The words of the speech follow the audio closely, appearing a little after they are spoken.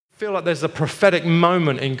feel like there's a prophetic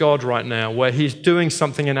moment in God right now where he's doing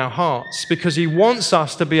something in our hearts because he wants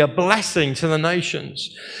us to be a blessing to the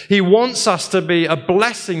nations. He wants us to be a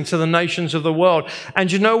blessing to the nations of the world.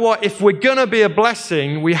 And you know what? If we're going to be a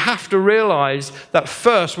blessing, we have to realize that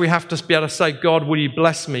first we have to be able to say, God, will you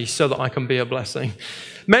bless me so that I can be a blessing?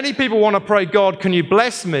 Many people want to pray, God, can you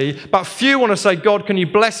bless me? But few want to say, God, can you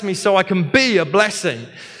bless me so I can be a blessing?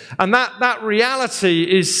 And that reality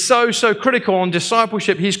is so critical on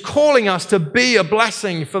discipleship. He's calling us to be a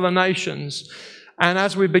blessing for the nations. And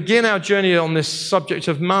as we begin our journey on this subject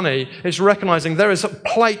of money, it's recognizing there is a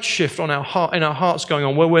plate shift in our hearts going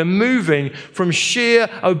on, where we're moving from sheer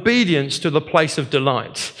obedience to the place of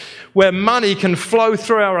delight, where money can flow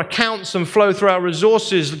through our accounts and flow through our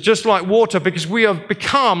resources just like water, because we have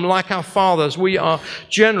become like our fathers. We are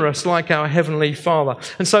generous like our Heavenly Father.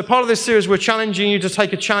 And so part of this series, we're challenging you to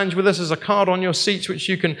take a challenge with us. As a card on your seats, which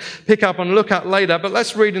you can pick up and look at later. But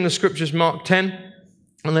let's read in the scriptures, Mark 10,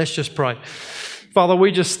 and let's just pray. Father,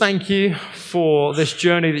 we just thank you for this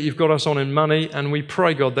journey that you've got us on in money, and we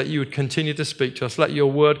pray, God, that you would continue to speak to us. Let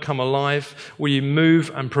your word come alive. Will you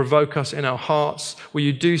move and provoke us in our hearts? Will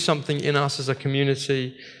you do something in us as a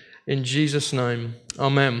community? In Jesus' name,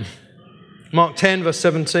 amen. Mark 10, verse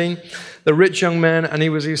 17, the rich young man, and he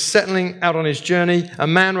was settling out on his journey. A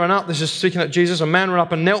man ran up, this is speaking at Jesus, a man ran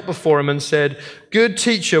up and knelt before him and said, "Good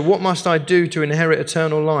teacher, what must I do to inherit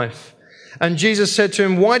eternal life?" And Jesus said to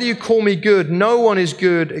him, "Why do you call me good? No one is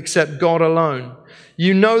good except God alone.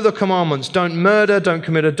 You know the commandments. Don't murder, don't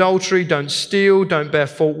commit adultery, don't steal, don't bear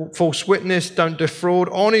false witness, don't defraud,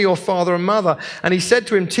 honor your father and mother." And he said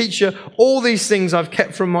to him, "Teacher, all these things I've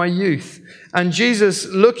kept from my youth." And Jesus,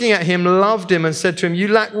 looking at him, loved him and said to him, "You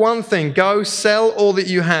lack one thing. Go, sell all that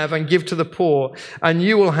you have and give to the poor, and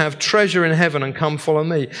you will have treasure in heaven, and come follow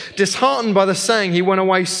me." Disheartened by the saying, he went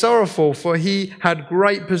away sorrowful, for he had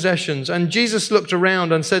great possessions. And Jesus looked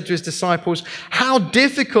around and said to his disciples, "How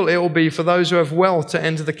difficult it will be for those who have wealth to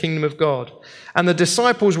enter the kingdom of God." And the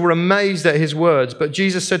disciples were amazed at his words. But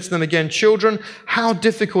Jesus said to them again, "Children, how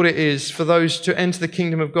difficult it is for those to enter the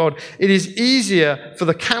kingdom of God. It is easier for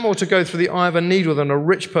the camel to go through the eye of a needle than a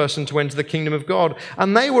rich person to enter the kingdom of God."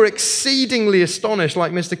 And they were exceedingly astonished,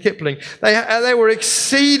 like Mr. Kipling. They were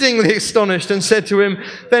exceedingly astonished and said to him,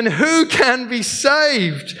 "Then who can be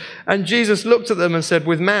saved?" And Jesus looked at them and said,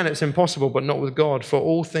 "With man it's impossible, but not with God, for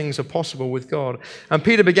all things are possible with God." And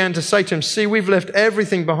Peter began to say to him, "See, we've left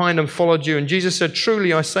everything behind and followed you." And Jesus said,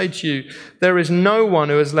 "Truly I say to you, there is no one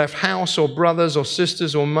who has left house or brothers or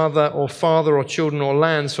sisters or mother or father or children or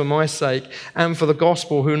lands for my sake and for the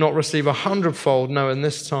gospel who will not receive 100-fold, no, in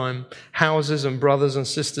this time, houses and brothers and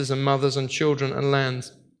sisters and mothers and children and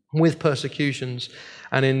lands with persecutions,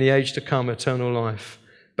 and in the age to come eternal life.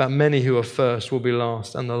 But many who are first will be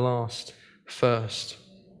last, and the last first."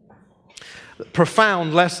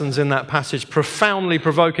 Profound lessons in that passage, profoundly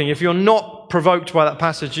provoking. If you're not provoked by that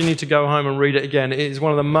passage, you need to go home and read it again. It is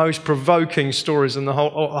one of the most provoking stories in the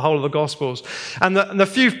whole of the Gospels. And the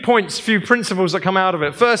few principles that come out of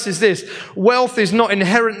it. First is this: wealth is not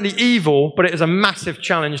inherently evil, but it is a massive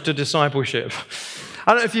challenge to discipleship.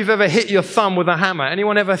 I don't know if you've ever hit your thumb with a hammer.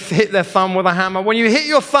 Anyone ever hit their thumb with a hammer? When you hit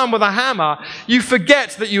your thumb with a hammer, you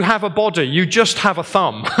forget that you have a body. You just have a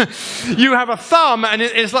thumb. You have a thumb, and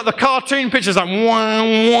it's like the cartoon pictures, like wah,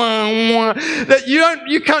 wah, wah. That you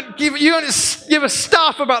don't give a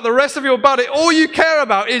stuff about the rest of your body. All you care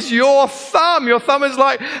about is your thumb. Your thumb is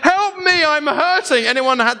like, "Help me, I'm hurting."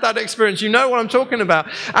 Anyone had that experience? You know what I'm talking about.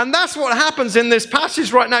 And that's what happens in this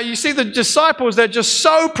passage right now. You see the disciples, they're just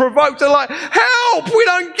so provoked. They're like, "Help! We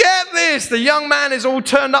don't get this." The young man is all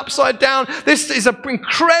turned upside down. This is an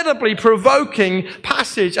incredibly provoking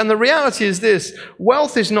passage. And the reality is this: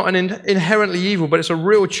 wealth is not inherently evil, but it's a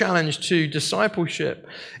real challenge to discipleship.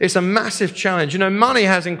 It's a massive challenge. You know, money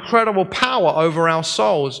has incredible power over our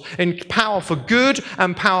souls, in power for good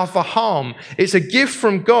and power for harm. It's a gift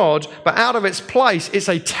from God, but out of its place, it's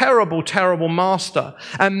a terrible, terrible master.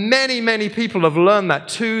 And many, many people have learned that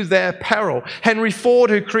to their peril. Henry Ford,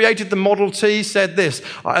 who created the Model T, said this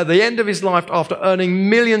at the end of his life, after earning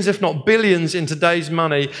millions, if not billions in today's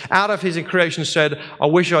money, out of his creation said, "I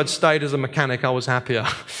wish I'd stayed as a mechanic, I was happier."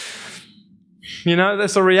 You know,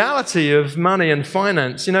 there's a reality of money and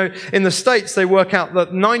finance. You know, in the States, they work out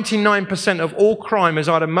that 99% of all crime is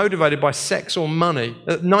either motivated by sex or money.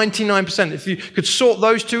 99%. If you could sort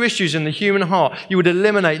those two issues in the human heart, you would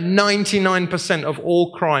eliminate 99% of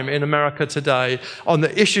all crime in America today on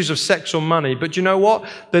the issues of sex or money. But you know what?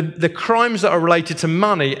 The crimes that are related to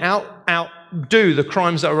money outdo the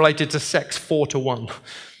crimes that are related to sex 4 to 1.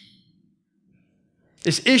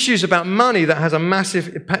 It's issues about money that has a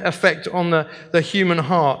massive effect on the human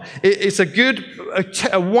heart. It's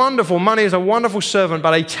a wonderful, money is a wonderful servant,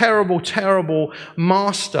 but a terrible, terrible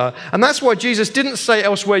master. And that's why Jesus didn't say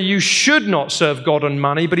elsewhere you should not serve God and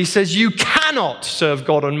money, but he says you cannot serve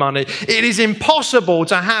God and money. It is impossible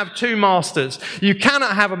to have two masters. You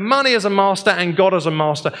cannot have money as a master and God as a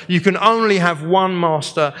master. You can only have one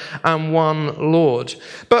master and one Lord.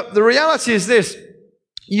 But the reality is this.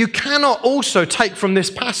 You cannot also take from this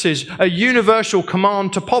passage a universal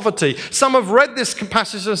command to poverty. Some have read this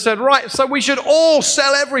passage and said, right, so we should all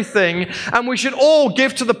sell everything and we should all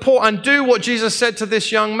give to the poor and do what Jesus said to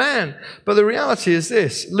this young man. But the reality is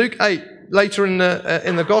this. Luke 8, later in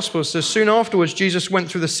the Gospels, says, soon afterwards, Jesus went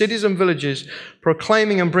through the cities and villages,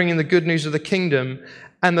 proclaiming and bringing the good news of the kingdom.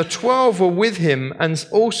 And the 12 were with him, and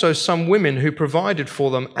also some women who provided for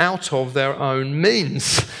them out of their own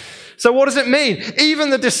means. So what does it mean? Even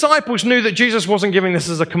the disciples knew that Jesus wasn't giving this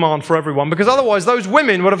as a command for everyone, because otherwise those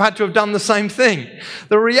women would have had to have done the same thing.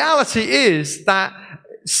 The reality is that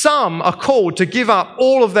some are called to give up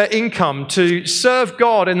all of their income to serve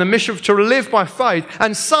God in the mission to live by faith,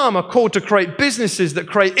 and some are called to create businesses that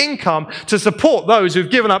create income to support those who've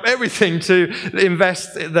given up everything to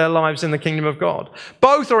invest their lives in the kingdom of God.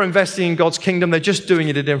 Both are investing in God's kingdom, they're just doing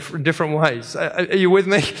it in different ways. Are you with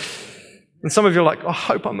me? And some of you are like, I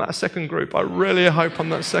hope I'm that second group. I really hope I'm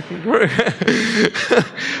that second group.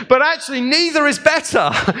 But actually, neither is better.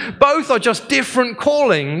 Both are just different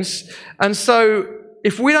callings. And so,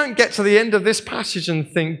 if we don't get to the end of this passage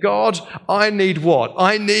and think, God, I need what?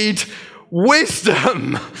 I need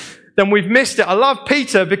wisdom. Then we've missed it. I love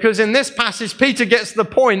Peter because in this passage, Peter gets to the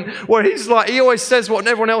point where he's like, he always says what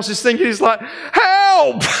everyone else is thinking. He's like,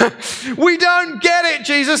 help! We don't get it,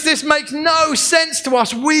 Jesus. This makes no sense to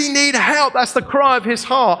us. We need help. That's the cry of his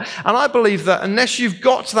heart. And I believe that unless you've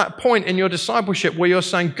got to that point in your discipleship where you're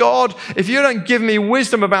saying, God, if you don't give me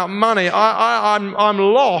wisdom about money, I'm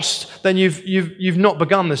lost, then you've not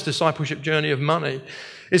begun this discipleship journey of money.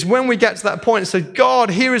 It's when we get to that point and say, God,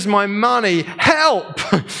 here is my money, help!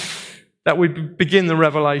 That we begin the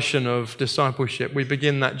revelation of discipleship. We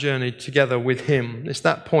begin that journey together with him. It's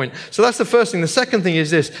that point. So that's the first thing. The second thing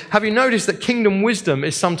is this. Have you noticed that kingdom wisdom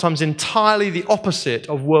is sometimes entirely the opposite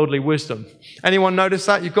of worldly wisdom? Anyone notice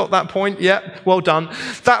that? You've got that point? Yeah, well done.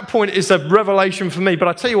 That point is a revelation for me. But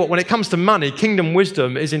I tell you what, when it comes to money, kingdom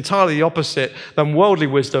wisdom is entirely the opposite than worldly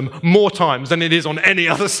wisdom more times than it is on any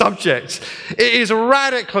other subject. It is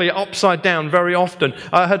radically upside down very often.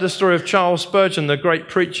 I heard the story of Charles Spurgeon, the great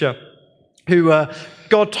preacher, who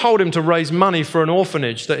God told him to raise money for an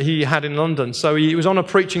orphanage that he had in London. So he was on a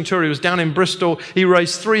preaching tour. He was down in Bristol. He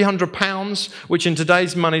raised £300, which in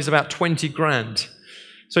today's money is about 20 grand.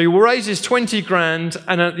 So he raises 20 grand,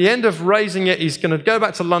 and at the end of raising it, he's going to go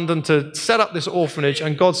back to London to set up this orphanage,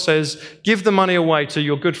 and God says, give the money away to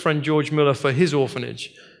your good friend George Muller for his orphanage.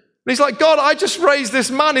 And he's like, God, I just raised this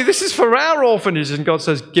money. This is for our orphanage. And God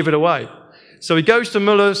says, give it away. So he goes to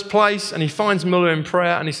Muller's place and he finds Muller in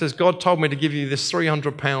prayer and he says, God told me to give you this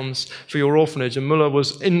 £300 for your orphanage. And Muller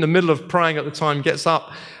was in the middle of praying at the time, gets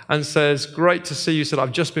up and says, great to see you. He said,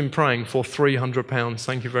 I've just been praying for £300.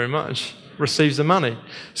 Thank you very much. Receives the money.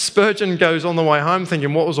 Spurgeon goes on the way home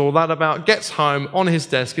thinking, what was all that about? Gets home, on his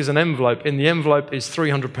desk is an envelope. In the envelope is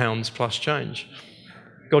 £300 plus change.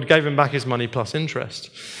 God gave him back his money plus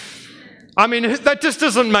interest. I mean, that just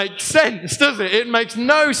doesn't make sense, does it? It makes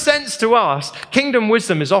no sense to us. Kingdom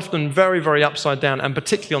wisdom is often very, very upside down, and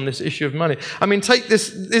particularly on this issue of money. I mean, take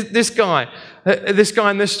this guy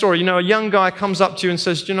in this story. You know, a young guy comes up to you and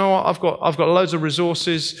says, you know what, I've got loads of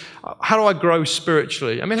resources. How do I grow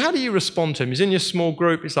spiritually? I mean, how do you respond to him? He's in your small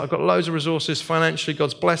group. He's like, I've got loads of resources financially.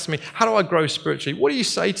 God's blessed me. How do I grow spiritually? What do you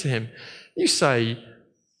say to him? You say,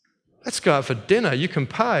 let's go out for dinner. You can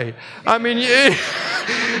pay. I mean,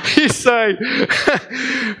 you say,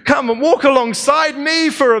 come and walk alongside me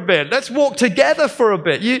for a bit. Let's walk together for a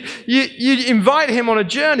bit. You invite him on a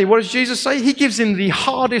journey. What does Jesus say? He gives him the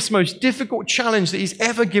hardest, most difficult challenge that he's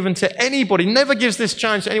ever given to anybody. He never gives this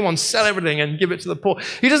challenge to anyone, sell everything and give it to the poor.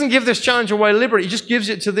 He doesn't give this challenge away liberally. He just gives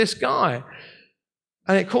it to this guy.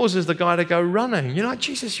 And it causes the guy to go running. You're like,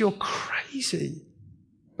 Jesus, you're crazy.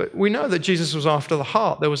 But we know that Jesus was after the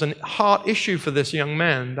heart. There was a heart issue for this young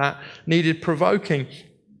man that needed provoking.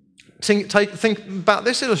 Think about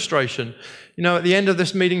this illustration. You know, at the end of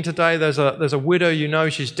this meeting today, there's a widow, you know,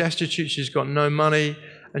 she's destitute, she's got no money.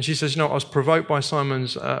 And she says, you know, I was provoked by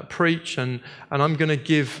Simon's preach, and I'm going to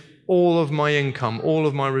give all of my income, all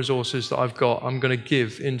of my resources that I've got, I'm going to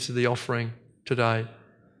give into the offering today.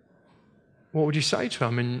 What would you say to her? I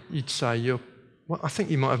mean, you'd say, Well, I think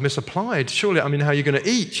you might have misapplied. Surely, I mean, how are you going to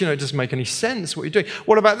eat? It doesn't make any sense what you're doing.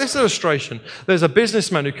 What about this illustration? There's a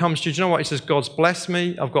businessman who comes to you. Do you know what? He says, God's blessed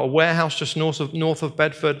me. I've got a warehouse just north of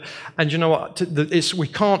Bedford. And you know what? We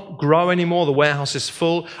can't grow anymore. The warehouse is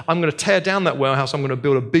full. I'm going to tear down that warehouse. I'm going to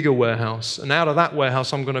build a bigger warehouse. And out of that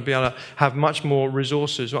warehouse, I'm going to be able to have much more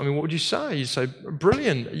resources. I mean, what would you say? You say,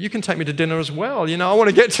 brilliant. You can take me to dinner as well. I want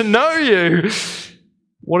to get to know you.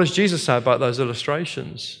 What does Jesus say about those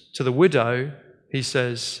illustrations? To the widow, he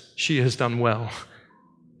says, she has done well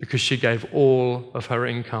because she gave all of her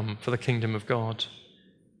income for the kingdom of God.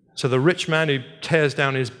 So the rich man who tears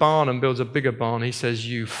down his barn and builds a bigger barn, he says,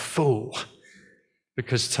 you fool,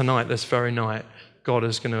 because tonight, this very night, God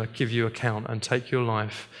is going to give you account and take your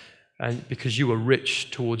life, and because you were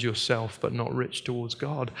rich towards yourself but not rich towards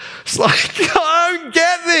God. It's like, I don't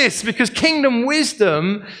get this, because kingdom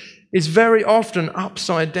wisdom is very often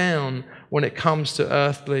upside down when it comes to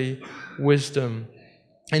earthly wisdom.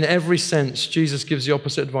 In every sense, Jesus gives the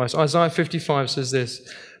opposite advice. Isaiah 55 says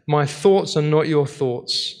this, my thoughts are not your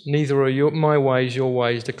thoughts, neither are my ways your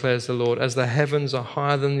ways, declares the Lord. As the heavens are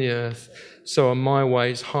higher than the earth, so are my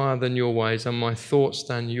ways higher than your ways, and my thoughts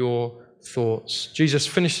than your thoughts. Jesus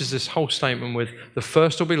finishes this whole statement with, the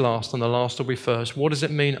first will be last and the last will be first. What does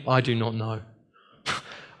it mean? I do not know.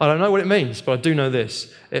 I don't know what it means, but I do know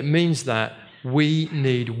this. It means that we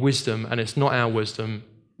need wisdom, and it's not our wisdom,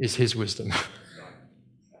 it's his wisdom.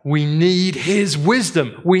 We need his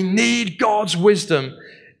wisdom. We need God's wisdom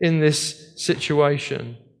in this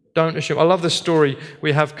situation. Don't assume. I love this story.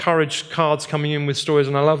 We have courage cards coming in with stories,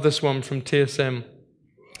 and I love this one from TSM.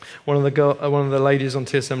 One of the ladies on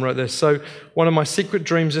TSM wrote this. So one of my secret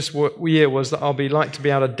dreams this year was that I'll be like to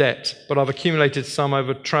be out of debt, but I've accumulated some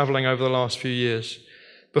over traveling over the last few years.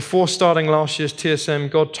 Before starting last year's TSM,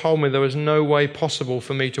 God told me there was no way possible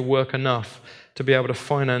for me to work enough to be able to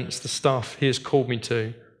finance the stuff he has called me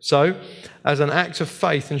to. So, as an act of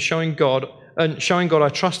faith and showing God I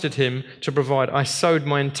trusted him to provide, I sowed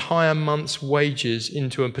my entire month's wages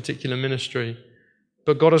into a particular ministry.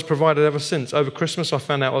 But God has provided ever since. Over Christmas, I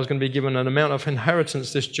found out I was going to be given an amount of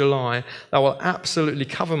inheritance this July that will absolutely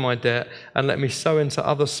cover my debt and let me sow into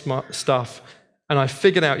other stuff. And I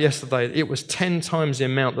figured out yesterday it was 10 times the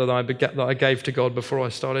amount that I gave to God before I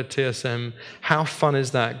started TSM. How fun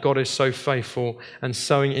is that? God is so faithful, and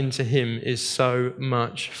sowing into him is so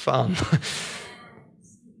much fun.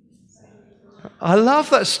 I love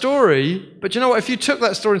that story, but you know what? If you took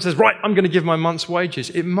that story and says, right, I'm going to give my month's wages,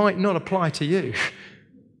 it might not apply to you.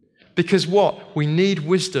 Because what? We need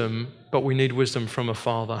wisdom, but we need wisdom from a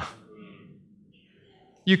father.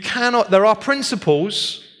 There are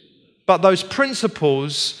principles, but those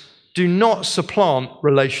principles do not supplant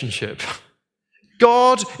relationship.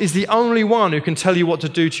 God is the only one who can tell you what to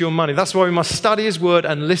do to your money. That's why we must study his word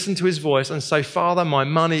and listen to his voice and say, Father, my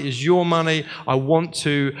money is your money. I want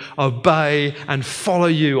to obey and follow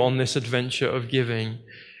you on this adventure of giving.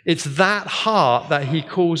 It's that heart that he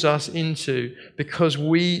calls us into because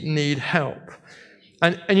we need help.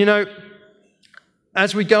 And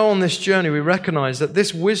as we go on this journey, we recognize that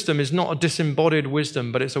this wisdom is not a disembodied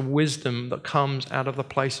wisdom, but it's a wisdom that comes out of the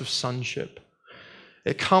place of sonship.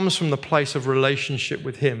 It comes from the place of relationship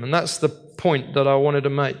with him. And that's the point that I wanted to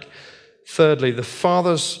make. Thirdly, the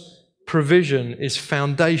Father's provision is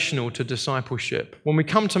foundational to discipleship. When we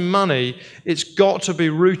come to money, it's got to be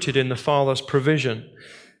rooted in the Father's provision.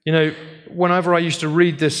 Whenever I used to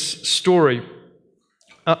read this story,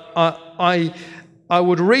 I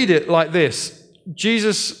would read it like this.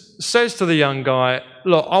 Jesus says to the young guy,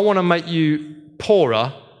 look, I want to make you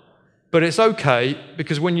poorer, but it's okay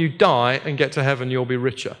because when you die and get to heaven, you'll be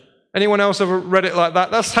richer. Anyone else ever read it like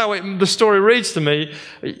that? That's how the story reads to me.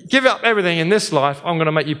 Give up everything in this life. I'm going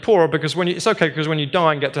to make you poorer because it's okay because when you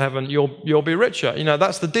die and get to heaven, you'll be richer.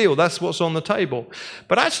 That's the deal. That's what's on the table.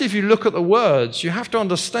 But actually, if you look at the words, you have to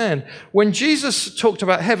understand when Jesus talked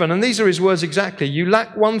about heaven, and these are his words exactly, you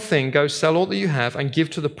lack one thing, go sell all that you have and give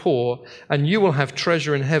to the poor, and you will have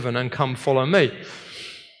treasure in heaven, and come follow me.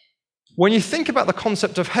 When you think about the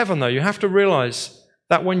concept of heaven, though, you have to realize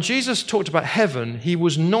that when Jesus talked about heaven, he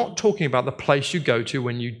was not talking about the place you go to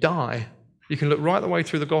when you die. You can look right the way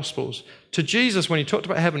through the Gospels. To Jesus, when he talked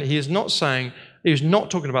about heaven, he was not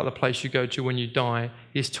talking about the place you go to when you die.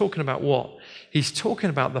 He's talking about what? He's talking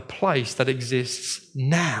about the place that exists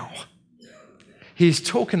now. He's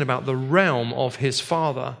talking about the realm of his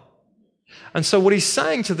Father. And so what he's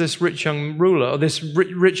saying to this rich young ruler, or this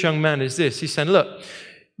rich young man, is this. He's saying, look,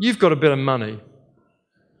 you've got a bit of money,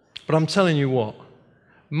 but I'm telling you what,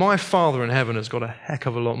 my Father in heaven has got a heck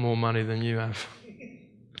of a lot more money than you have.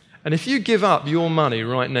 And if you give up your money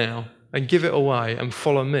right now and give it away and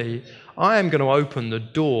follow me, I am going to open the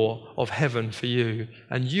door of heaven for you,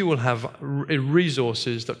 and you will have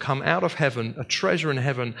resources that come out of heaven, a treasure in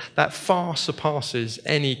heaven that far surpasses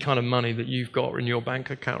any kind of money that you've got in your bank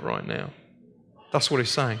account right now. That's what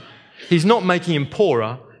he's saying. He's not making him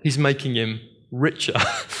poorer, he's making him richer.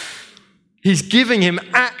 He's giving him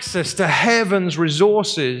access to heaven's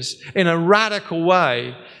resources in a radical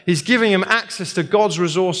way. He's giving him access to God's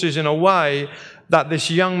resources in a way that this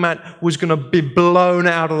young man was going to be blown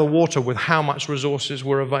out of the water with how much resources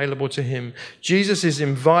were available to him. Jesus is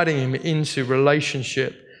inviting him into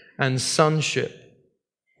relationship and sonship.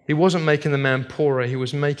 He wasn't making the man poorer, he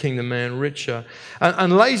was making the man richer.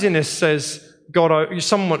 And laziness says, God,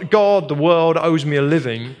 the world owes me a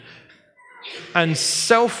living. And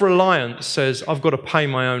self-reliance says, I've got to pay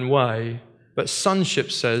my own way. But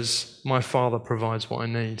sonship says, my Father provides what I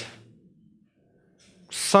need.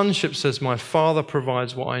 Sonship says, my Father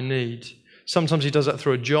provides what I need. Sometimes he does that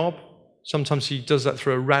through a job. Sometimes he does that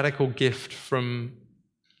through a radical gift from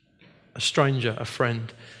a stranger, a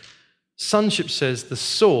friend. Sonship says, the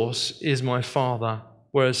source is my Father.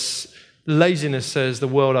 Whereas laziness says, the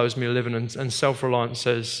world owes me a living. And self-reliance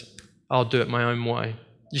says, I'll do it my own way.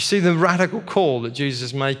 You see the radical call that Jesus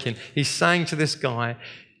is making. He's saying to this guy,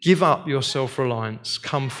 give up your self-reliance,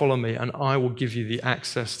 come follow me, and I will give you the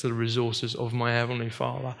access to the resources of my Heavenly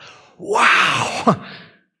Father. Wow!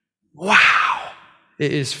 Wow!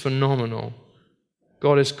 It is phenomenal.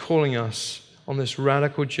 God is calling us on this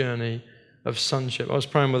radical journey of sonship. I was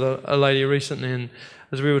praying with a lady recently, and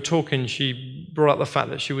as we were talking, she brought up the fact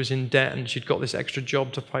that she was in debt and she'd got this extra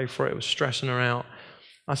job to pay for it. It was stressing her out.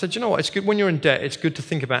 I said, you know what, it's good when you're in debt, it's good to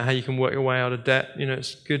think about how you can work your way out of debt. You know,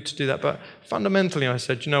 it's good to do that. But fundamentally, I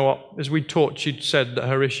said, you know what, as we talked, she'd said that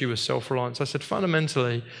her issue was self-reliance. I said,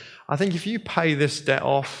 fundamentally, I think if you pay this debt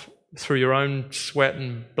off through your own sweat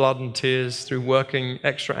and blood and tears, through working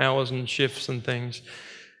extra hours and shifts and things,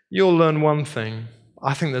 you'll learn one thing.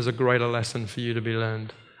 I think there's a greater lesson for you to be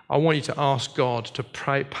learned. I want you to ask God to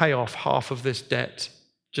pay off half of this debt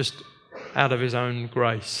just out of his own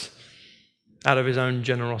grace, out of his own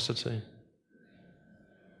generosity.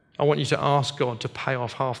 I want you to ask God to pay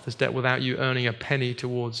off half this debt without you earning a penny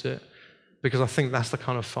towards it, because I think that's the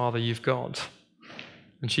kind of Father you've got.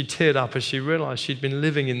 And she teared up as she realized she'd been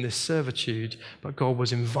living in this servitude, but God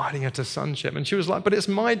was inviting her to sonship. And she was like, but it's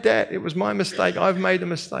my debt. It was my mistake. I've made a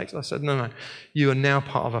mistake. So I said, no. You are now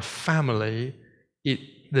part of a family.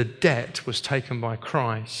 The debt was taken by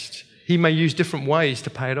Christ. He may use different ways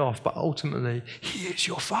to pay it off, but ultimately, he is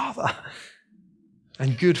your Father.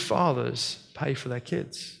 And good fathers pay for their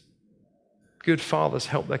kids. Good fathers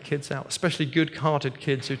help their kids out, especially good-hearted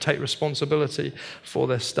kids who take responsibility for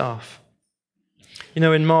their stuff. You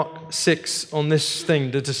know, in Mark 6, on this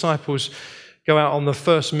thing, the disciples go out on the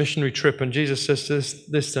first missionary trip, and Jesus says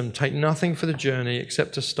to them, take nothing for the journey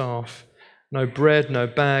except a staff, no bread, no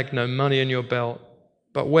bag, no money in your belt,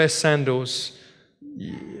 but wear sandals.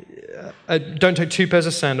 Don't take 2 pairs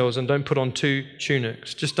of sandals and don't put on 2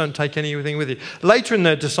 tunics. Just don't take anything with you. Later in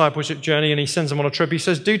their discipleship journey, and he sends them on a trip, he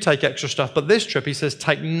says, do take extra stuff. But this trip, he says,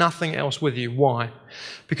 take nothing else with you. Why?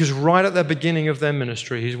 Because right at the beginning of their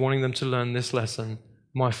ministry, he's wanting them to learn this lesson.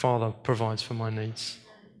 My Father provides for my needs.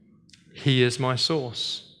 He is my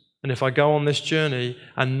source. And if I go on this journey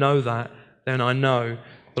and know that, then I know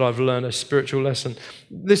that I've learned a spiritual lesson.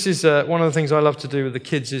 This is one of the things I love to do with the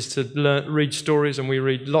kids, is to read stories, and we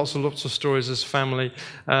read lots of stories as a family,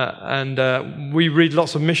 and we read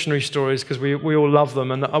lots of missionary stories because we all love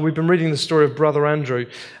them. And we've been reading the story of Brother Andrew,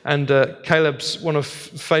 and Caleb's one of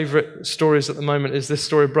favourite stories at the moment is this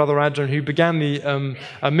story of Brother Andrew, who began the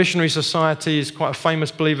missionary society. He's quite a famous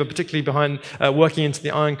believer, particularly behind working into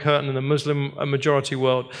the Iron Curtain in the Muslim majority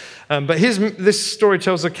world. But this story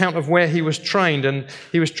tells the account of where he was trained, and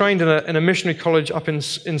he was trained in a missionary college up in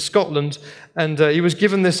Scotland, and he was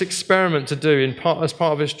given this experiment to do as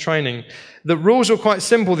part of his training. The rules were quite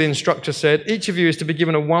simple, the instructor said. Each of you is to be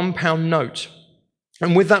given a £1 note,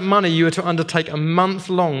 and with that money you are to undertake a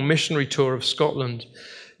month-long missionary tour of Scotland.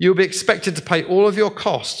 You'll be expected to pay all of your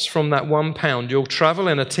costs from that £1. You'll travel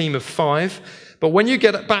in a team of 5, but when you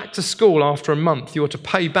get back to school after a month, you are to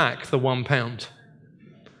pay back the £1.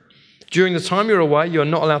 During the time you're away, you're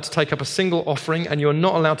not allowed to take up a single offering, and you're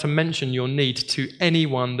not allowed to mention your need to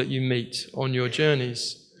anyone that you meet on your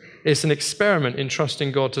journeys. It's an experiment in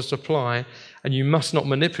trusting God to supply, and you must not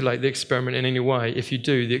manipulate the experiment in any way. If you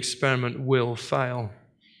do, the experiment will fail.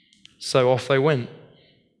 So off they went.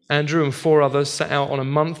 Andrew and 4 others set out on a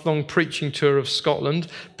month-long preaching tour of Scotland,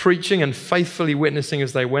 preaching and faithfully witnessing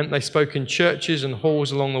as they went. They spoke in churches and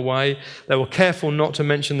halls along the way. They were careful not to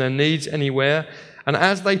mention their needs anywhere. And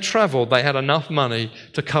as they travelled, they had enough money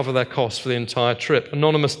to cover their costs for the entire trip.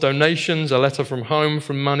 Anonymous donations, a letter from home,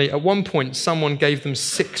 from money. At one point, someone gave them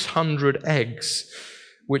 600 eggs,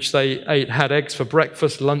 which they had eggs for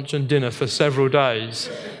breakfast, lunch and dinner for several days,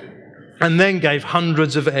 and then gave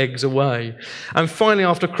hundreds of eggs away. And finally,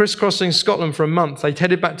 after crisscrossing Scotland for a month, they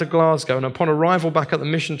headed back to Glasgow, and upon arrival back at the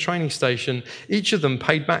mission training station, each of them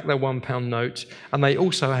paid back their £1 note, and they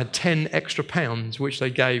also had 10 extra pounds, which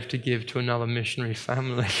they gave to give to another missionary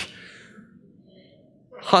family.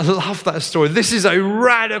 I love that story. This is a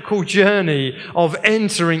radical journey of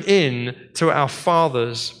entering in to our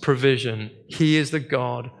Father's provision. He is the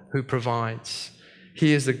God who provides.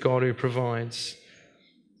 He is the God who provides.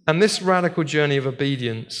 And this radical journey of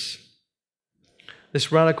obedience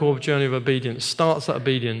starts at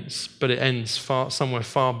obedience, but it ends somewhere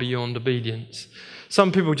far beyond obedience.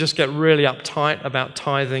 Some people just get really uptight about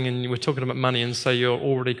tithing, and we're talking about money, and say you're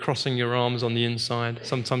already crossing your arms on the inside,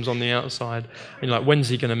 sometimes on the outside. And you're like, when's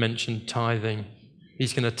he going to mention tithing?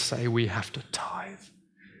 He's going to say we have to tithe.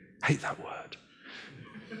 Hate that word.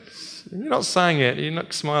 You're not saying it. You're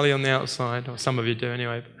not smiley on the outside, or some of you do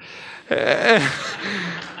anyway.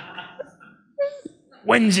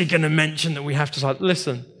 When's he going to mention that we have to tithe?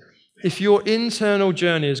 Listen, if your internal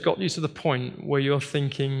journey has got you to the point where you're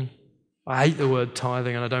thinking, I hate the word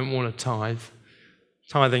tithing and I don't want to tithe.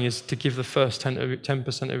 Tithing is to give the first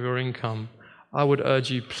 10% of your income. I would urge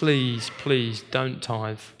you, please don't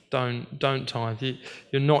tithe. Don't tithe.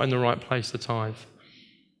 You're not in the right place to tithe.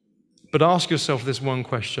 But ask yourself this one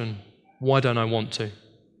question. Why don't I want to?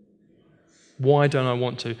 Why don't I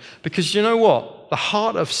want to? Because you know what? The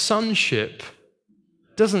heart of sonship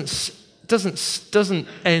doesn't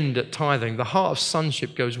end at tithing. The heart of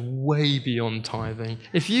sonship goes way beyond tithing.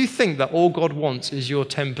 If you think that all God wants is your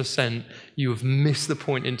 10%, you have missed the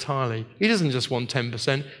point entirely. He doesn't just want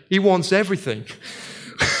 10%, he wants everything.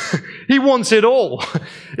 He wants it all.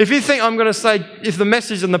 If you think I'm going to say, if the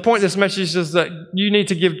message and the point of this message is that you need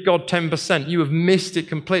to give God 10%, you have missed it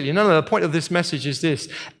completely. No, the point of this message is this: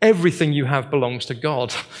 everything you have belongs to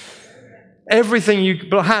God. Everything you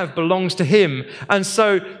have belongs to him. And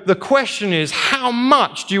so the question is, how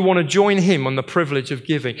much do you want to join him on the privilege of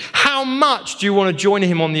giving? How much do you want to join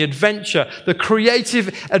him on the adventure, the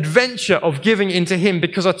creative adventure of giving into him?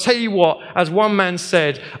 Because I tell you what, as one man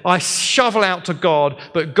said, I shovel out to God,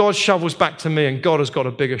 but God shovels back to me, and God has got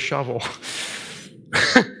a bigger shovel.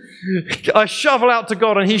 I shovel out to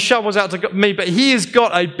God and he shovels out to me, but he has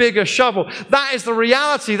got a bigger shovel. That is the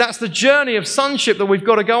reality. That's the journey of sonship that we've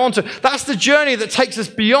got to go on to. That's the journey that takes us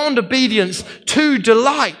beyond obedience to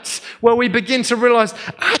delight, where we begin to realize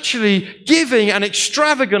actually giving and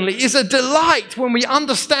extravagantly is a delight when we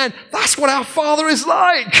understand that's what our Father is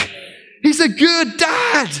like. He's a good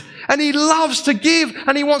dad. And he loves to give,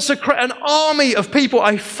 and he wants to create an army of people,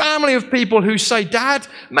 a family of people who say, Dad,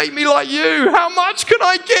 make me like you. How much can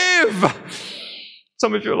I give?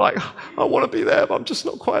 Some of you are like, I want to be there, but I'm just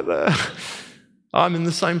not quite there. I'm in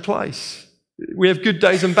the same place. We have good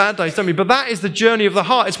days and bad days, don't we? But that is the journey of the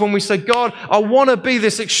heart. It's when we say, God, I want to be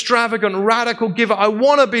this extravagant, radical giver. I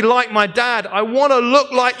want to be like my dad. I want to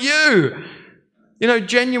look like you. You know,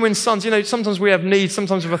 genuine sons, you know, sometimes we have needs,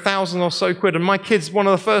 sometimes of 1,000 or so quid. And my kids, one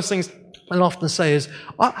of the first things they'll often say is,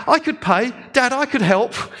 I could pay. Dad, I could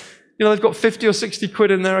help. You know, they've got 50 or 60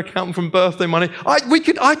 quid in their account from birthday money. I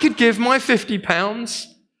could give my £50.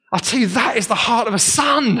 I tell you, that is the heart of a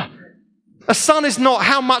son. A son is not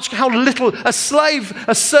how little. A slave,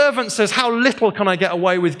 a servant says, how little can I get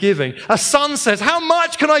away with giving? A son says, how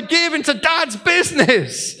much can I give into Dad's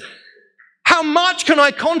business? How much can I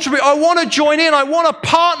contribute? I want to join in. I want to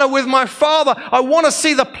partner with my Father. I want to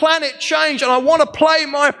see the planet change, and I want to play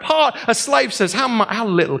my part. A slave says, how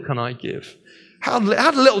little can I give? How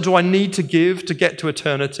little do I need to give to get to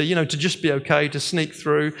eternity? You know, to just be okay, to sneak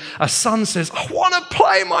through. A son says, I want to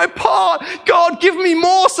play my part. God, give me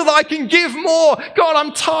more so that I can give more. God,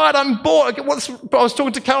 I'm tired. I'm bored. I was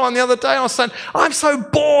talking to Caroline the other day. I was saying, I'm so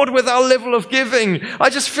bored with our level of giving. I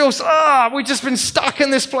just feel, we've just been stuck in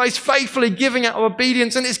this place, faithfully giving out of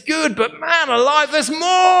obedience, and it's good, but man alive, there's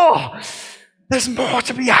more. There's more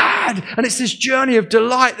to be had. And it's this journey of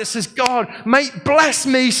delight that says, God, bless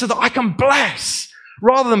me so that I can bless,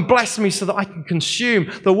 rather than bless me so that I can consume.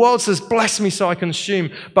 The world says, bless me so I consume.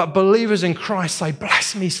 But believers in Christ say,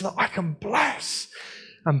 bless me so that I can bless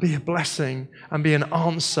and be a blessing and be an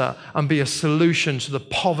answer and be a solution to the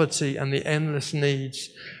poverty and the endless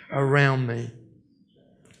needs around me.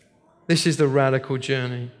 This is the radical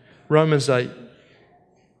journey. Romans 8.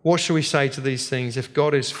 What shall we say to these things? If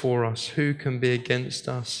God is for us, who can be against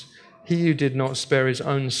us? He who did not spare his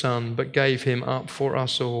own son, but gave him up for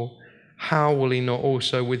us all, how will he not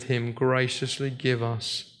also with him graciously give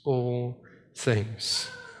us all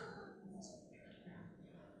things?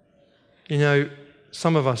 You know,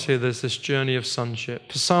 some of us here, there's this journey of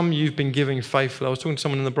sonship. For some, you've been giving faithfully. I was talking to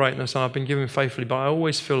someone in the break and they said, I've been giving faithfully, but I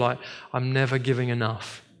always feel like I'm never giving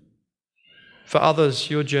enough. For others,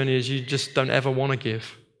 your journey is you just don't ever want to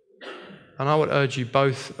give. And I would urge you,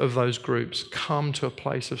 both of those groups, come to a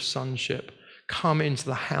place of sonship. Come into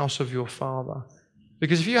the house of your Father.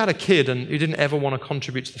 Because if you had a kid and you didn't ever want to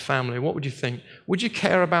contribute to the family, what would you think? Would you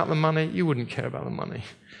care about the money? You wouldn't care about the money.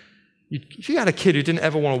 If you had a kid who didn't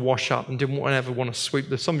ever want to wash up and didn't ever want to sweep,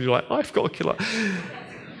 some of you are like, I've got a kid like...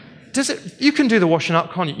 You can do the washing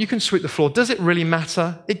up, can't you? You can sweep the floor. Does it really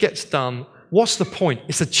matter? It gets done. What's the point?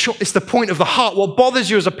 It's the point of the heart. What bothers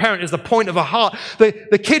you as a parent is the point of the heart.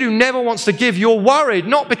 The kid who never wants to give, you're worried,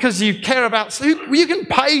 not because you care about... You can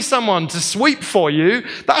pay someone to sweep for you.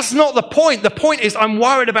 That's not the point. The point is I'm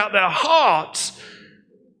worried about their heart.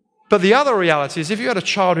 But the other reality is if you had a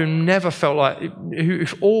child who who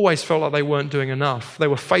always felt like they weren't doing enough, they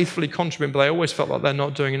were faithfully contributing, but they always felt like they're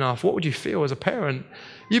not doing enough, what would you feel as a parent?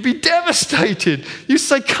 You'd be devastated. You'd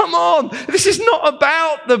say, come on, this is not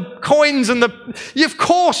about the coins and of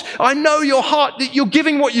course, I know your heart, that you're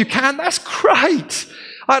giving what you can. That's great.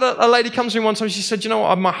 I had a lady come to me one time, she said, you know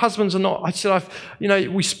what, my husband's not, I said,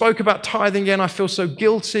 we spoke about tithing again, I feel so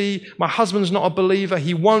guilty. My husband's not a believer,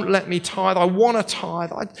 he won't let me tithe, I want to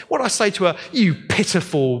tithe. What do I say to her? You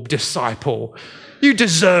pitiful disciple, you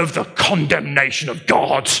deserve the condemnation of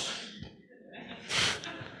God.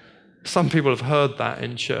 Some people have heard that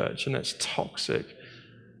in church and it's toxic.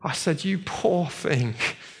 I said, you poor thing.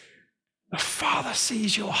 The Father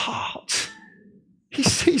sees your heart. He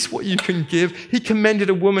sees what you can give. He commended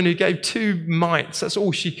a woman who gave 2 mites. That's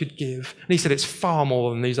all she could give. And he said, it's far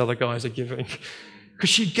more than these other guys are giving. Because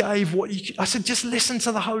she gave what you... I said, just listen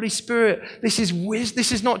to the Holy Spirit. This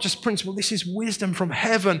is not just principle. This is wisdom from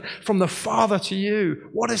heaven, from the Father to you.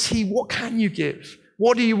 What can you give?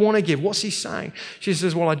 What do you want to give? What's he saying? She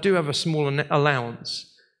says, well, I do have a small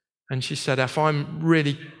allowance. And she said, if I'm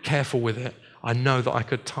really careful with it, I know that I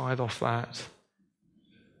could tithe off that.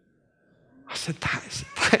 I said,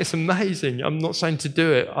 that is amazing. I'm not saying to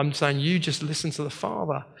do it. I'm saying you just listen to the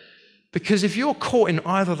Father. Because if you're caught in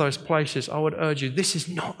either of those places, I would urge you, this is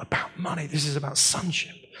not about money. This is about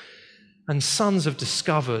sonship. And sons have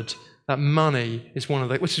discovered that money is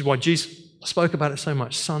which is why Jesus spoke about it so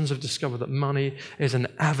much. Sons have discovered that money is an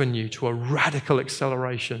avenue to a radical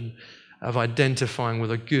acceleration of identifying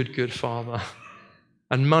with a good Father.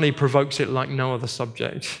 And money provokes it like no other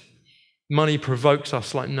subject. Money provokes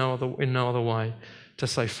us like in no other way to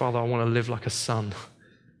say, Father, I want to live like a son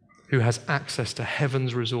who has access to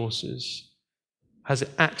heaven's resources, has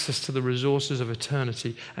access to the resources of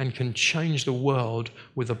eternity and can change the world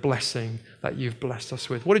with the blessing that you've blessed us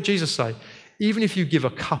with. What did Jesus say? Even if you give a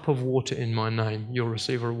cup of water in my name, you'll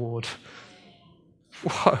receive a reward.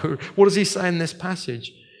 Whoa. What does he say in this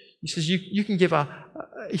passage? He says, you can give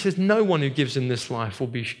he says, no one who gives in this life will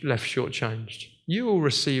be left shortchanged. You will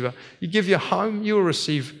receive you give your home, you will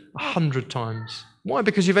receive 100 times. Why?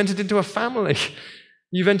 Because you've entered into a family.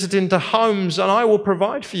 You've entered into homes and I will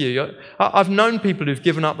provide for you. I've known people who've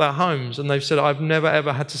given up their homes and they've said, I've never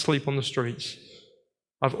ever had to sleep on the streets.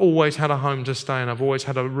 I've always had a home to stay in. I've always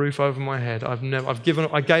had a roof over my head. I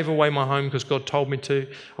gave away my home because God told me to,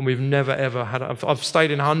 and we've never ever had I've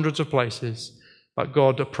stayed in hundreds of places, but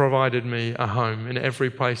God provided me a home in every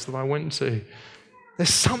place that I went to.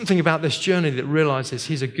 There's something about this journey that realizes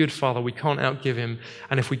he's a good Father. We can't outgive him.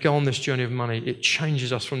 And if we go on this journey of money, it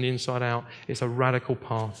changes us from the inside out. It's a radical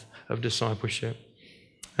path of discipleship.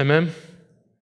 Amen?